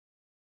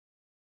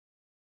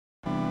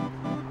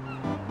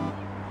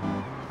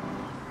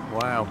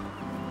Wow.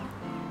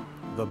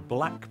 The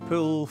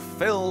Blackpool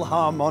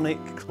Philharmonic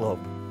Club.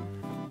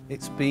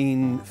 It's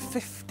been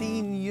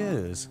 15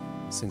 years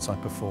since I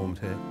performed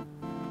here,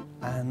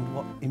 and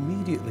what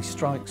immediately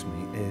strikes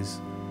me is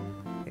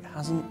it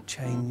hasn't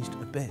changed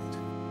a bit.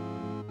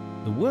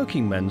 The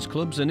Working Men's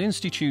Clubs and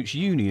Institutes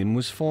Union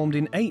was formed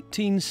in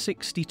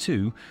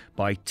 1862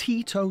 by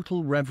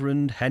teetotal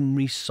Reverend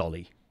Henry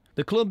Solly.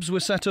 The clubs were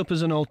set up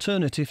as an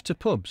alternative to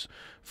pubs,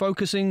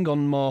 focusing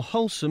on more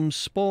wholesome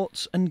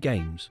sports and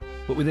games.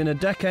 But within a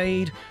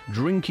decade,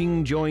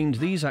 drinking joined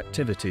these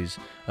activities,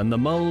 and the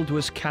mould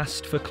was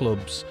cast for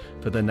clubs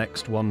for the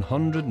next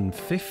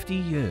 150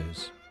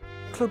 years.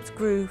 Clubs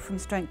grew from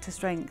strength to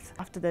strength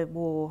after the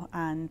war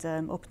and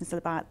up until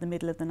about the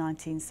middle of the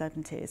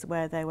 1970s,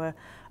 where there were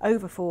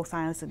over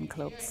 4,000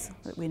 clubs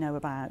that we know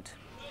about.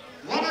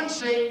 1 and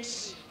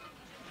 6,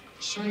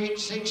 Suite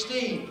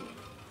 16.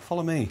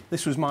 Follow me.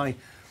 This was my,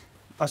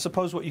 I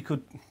suppose what you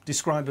could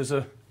describe as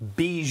a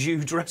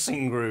bijou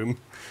dressing room.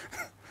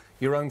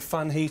 Your own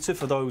fan heater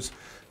for those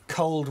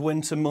cold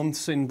winter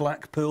months in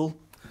Blackpool.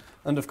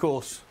 And of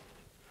course,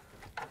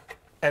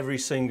 every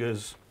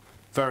singer's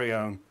very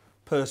own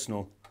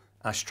personal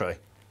ashtray.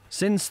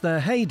 Since their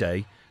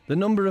heyday, the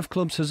number of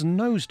clubs has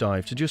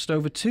nosedived to just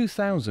over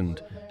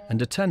 2,000, and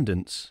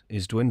attendance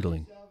is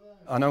dwindling.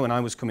 I know when I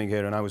was coming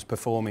here and I was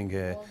performing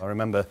here, I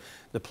remember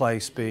the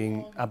place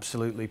being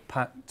absolutely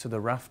packed to the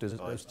rafters.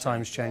 Has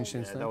times changed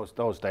since then?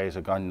 Those days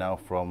are gone now.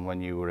 From when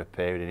you were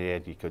appearing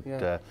here, you could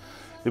there'd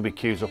be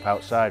queues up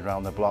outside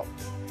round the block.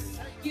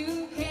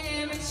 You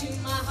came into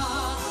my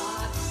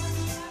heart.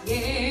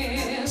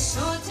 Yes,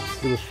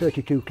 there was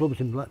 32 clubs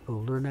in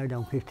Blackpool. There are now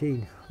down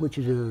 15, which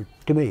is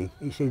to me,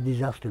 it's a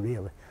disaster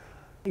really.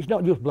 It's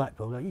not just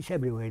Blackpool; it's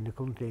everywhere in the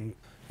country.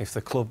 If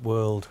the club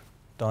world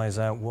dies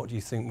out, what do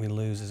you think we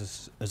lose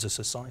as a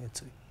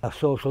society? A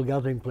social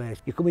gathering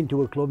place. You come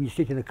into a club, you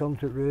sit in a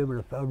concert room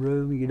or a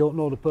room, you don't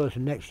know the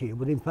person next to you,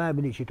 but in 5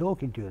 minutes you're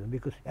talking to them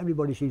because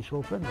everybody seems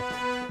so friendly.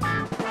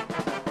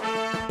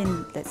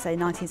 In, let's say,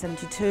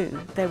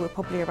 1972, there were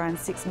probably around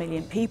 6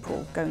 million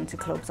people going to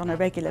clubs on a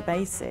regular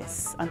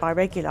basis. And by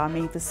regular, I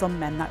mean for some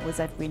men that was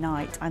every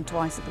night and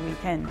twice at the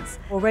weekends.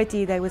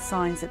 Already there were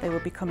signs that they were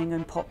becoming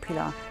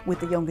unpopular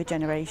with the younger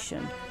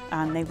generation,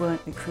 and they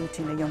weren't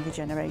recruiting the younger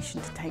generation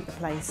to take the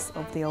place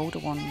of the older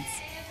ones.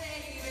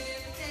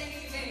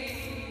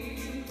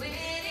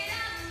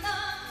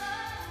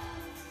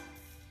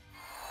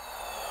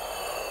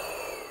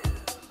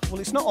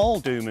 Well, it's not all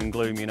doom and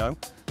gloom, you know.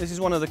 This is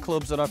one of the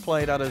clubs that I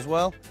played at as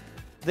well.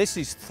 This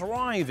is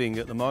thriving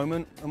at the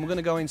moment, and we're going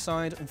to go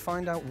inside and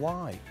find out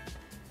why.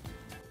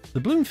 The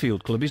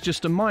Bloomfield Club is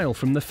just a mile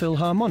from the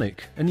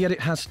Philharmonic, and yet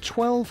it has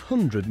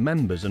 1,200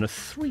 members and a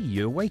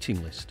 3-year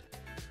waiting list.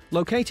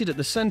 Located at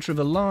the centre of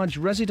a large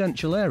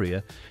residential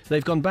area,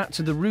 they've gone back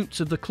to the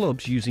roots of the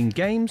clubs, using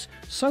games,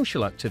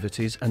 social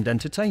activities and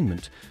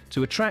entertainment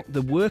to attract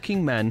the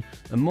working men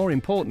and, more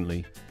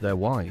importantly, their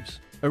wives.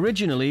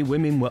 Originally,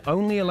 women were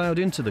only allowed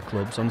into the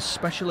clubs on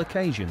special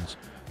occasions,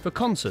 for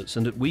concerts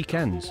and at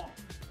weekends.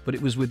 But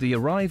it was with the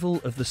arrival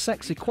of the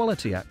Sex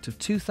Equality Act of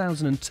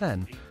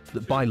 2010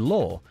 that by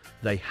law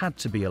they had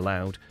to be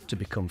allowed to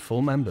become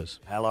full members.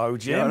 Hello,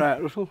 Jim. You all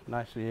right, Russell?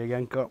 Nice to see you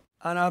again, Cop.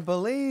 And I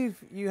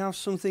believe you have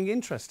something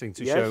interesting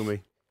to show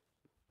me.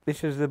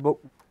 This is the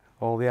book,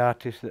 all the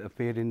artists that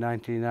appeared in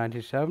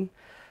 1997.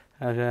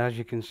 And as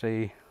you can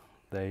see,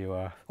 there you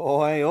are.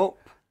 Oh, hey up.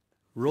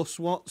 Russ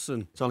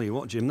Watson. Tell you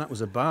what, Jim, that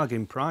was a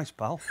bargain price,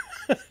 pal.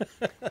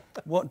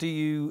 What do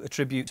you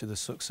attribute to the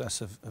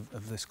success of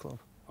this club?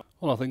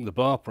 Well, I think the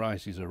bar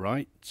prices are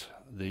right.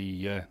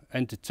 The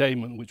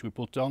entertainment which we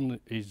put on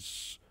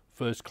is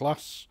first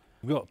class.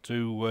 We've got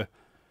to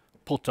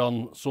put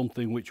on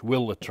something which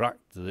will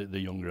attract the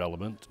younger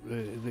element.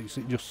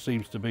 It just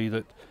seems to be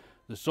that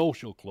the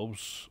social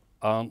clubs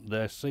aren't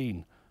their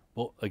scene.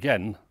 But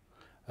again,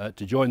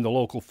 to join the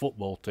local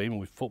football team,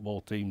 with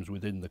football teams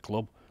within the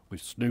club,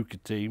 with snooker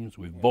teams,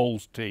 with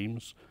bowls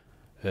teams,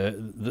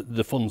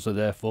 the funds are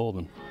there for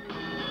them.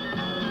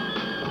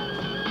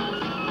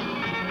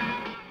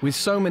 With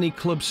so many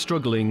clubs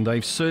struggling,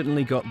 they've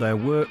certainly got their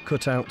work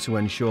cut out to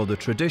ensure the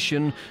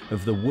tradition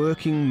of the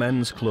working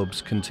men's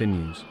clubs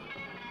continues.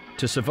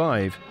 To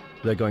survive,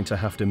 they're going to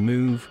have to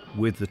move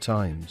with the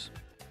times.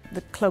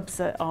 The clubs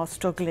that are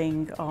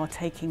struggling are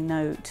taking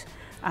note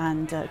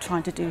and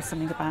trying to do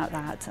something about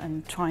that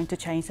and trying to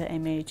change their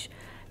image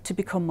to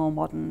become more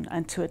modern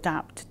and to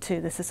adapt to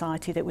the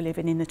society that we live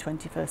in the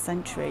 21st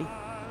century.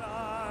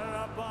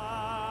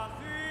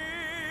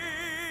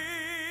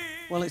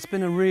 Well, it's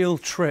been a real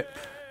trip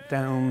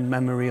down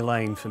memory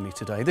lane for me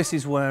today. This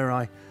is where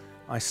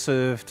I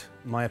served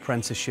my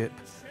apprenticeship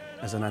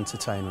as an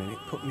entertainer, and it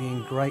put me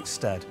in great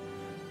stead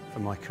for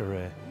my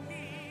career.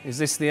 Is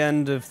this the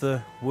end of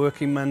the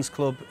working men's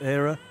club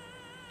era?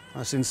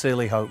 I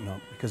sincerely hope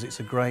not, because it's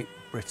a great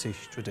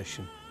British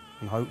tradition,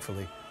 and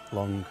hopefully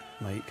long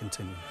may it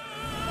continue.